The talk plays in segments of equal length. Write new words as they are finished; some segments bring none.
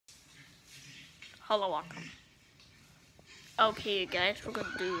Hello, welcome. Okay, guys, we're gonna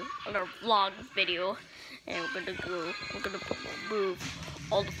do another vlog video, and we're gonna move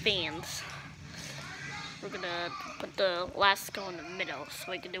all the fans. We're gonna put the Lasco in the middle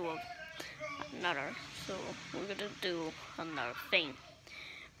so we can do another. So we're gonna do another thing.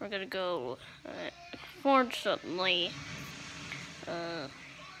 We're gonna go. Fortunately,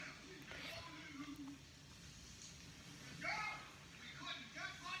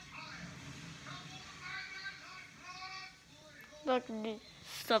 not gonna do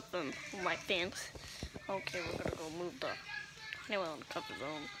something with my fans. Okay, we're gonna go move the Honeywell and comfort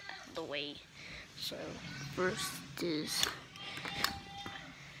zone out of the way. So first is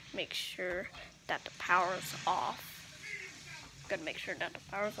make sure that the power's off. Gotta make sure that the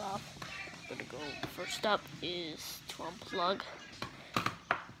power's off. Gonna go first up is to unplug,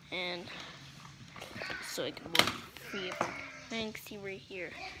 and so I can move free of everything. See right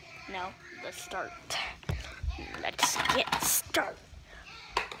here. Now let's start. Let's get started.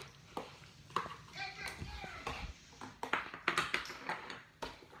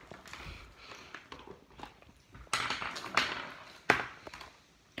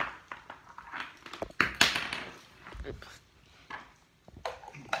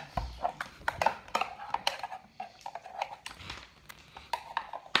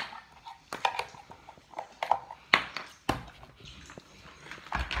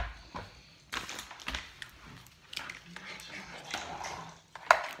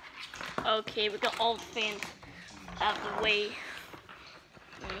 Okay, we got all the fans out of the way.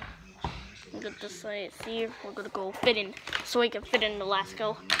 We got this side. See, we're gonna go fit in so we can fit in the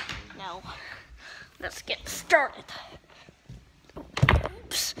Lasco. Now, let's get started.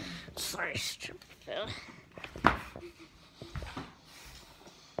 Oops, sorry, stupid fail.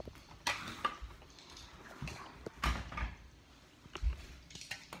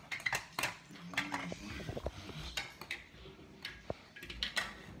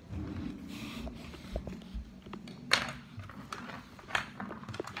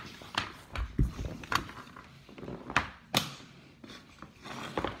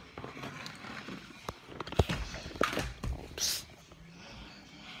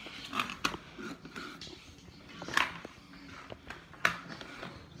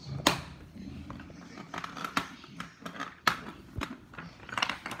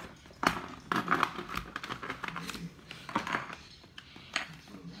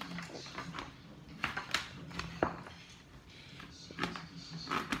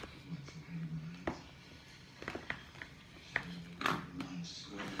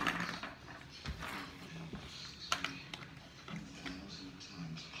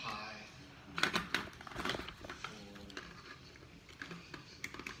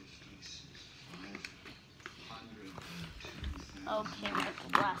 Okay,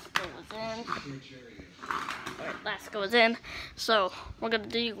 the Lasco is in. Alright, Lasco is in. So we're gonna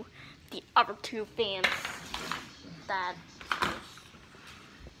do the other two fans.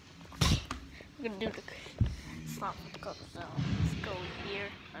 We're gonna do the stop with the cover zone. Let's go here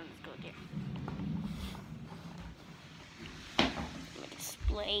and let's go here. Let me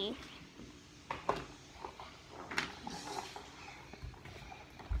display.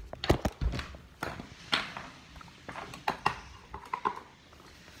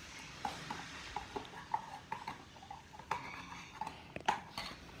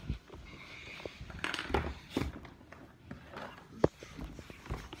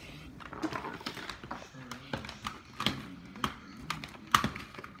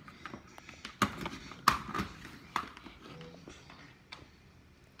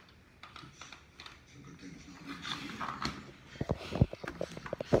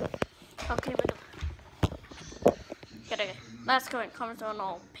 Okay, we gotta Lasco and comfort zone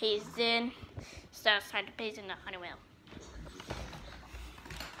all paged in. So now it's time to paste in the Honeywell.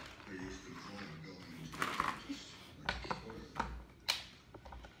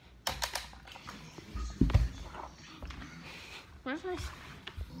 Where's my...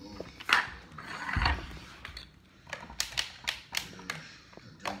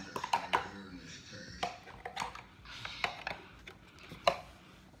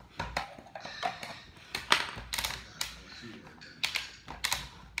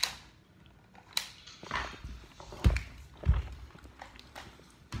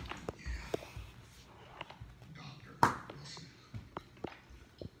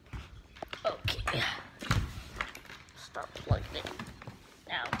 Okay, start plugging it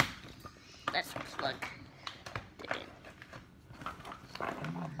now.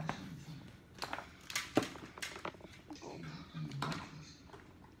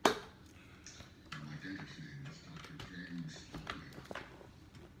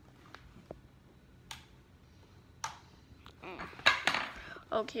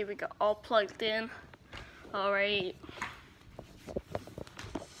 Okay, we got all plugged in. Alright.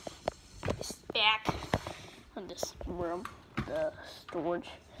 It's back in this room, the storage.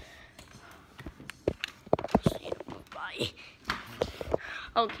 Bye.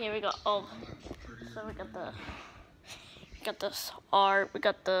 Okay, we got all. So we got this art. We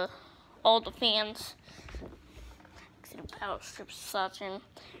got all the fans. See the power strips slashing.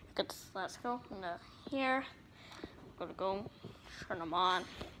 We got the slash go in here. We're gonna go turn them on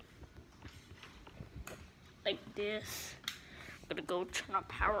like this. I'm gonna go turn our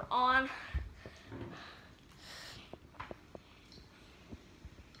power on.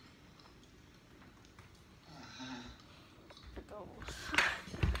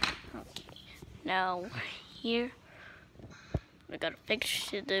 Okay. Now here we gotta fix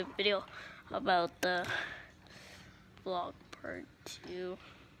the video about the vlog part 2.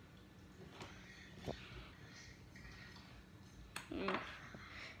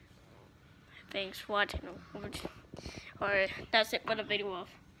 Thanks for watching. Or that's it for the video of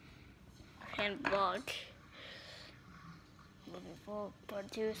hand vlog. Looking forward to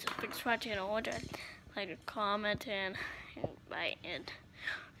part 2. So thanks for watching. I want to like a comment and bye and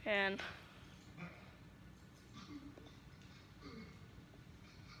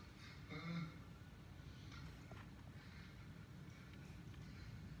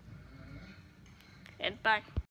bye.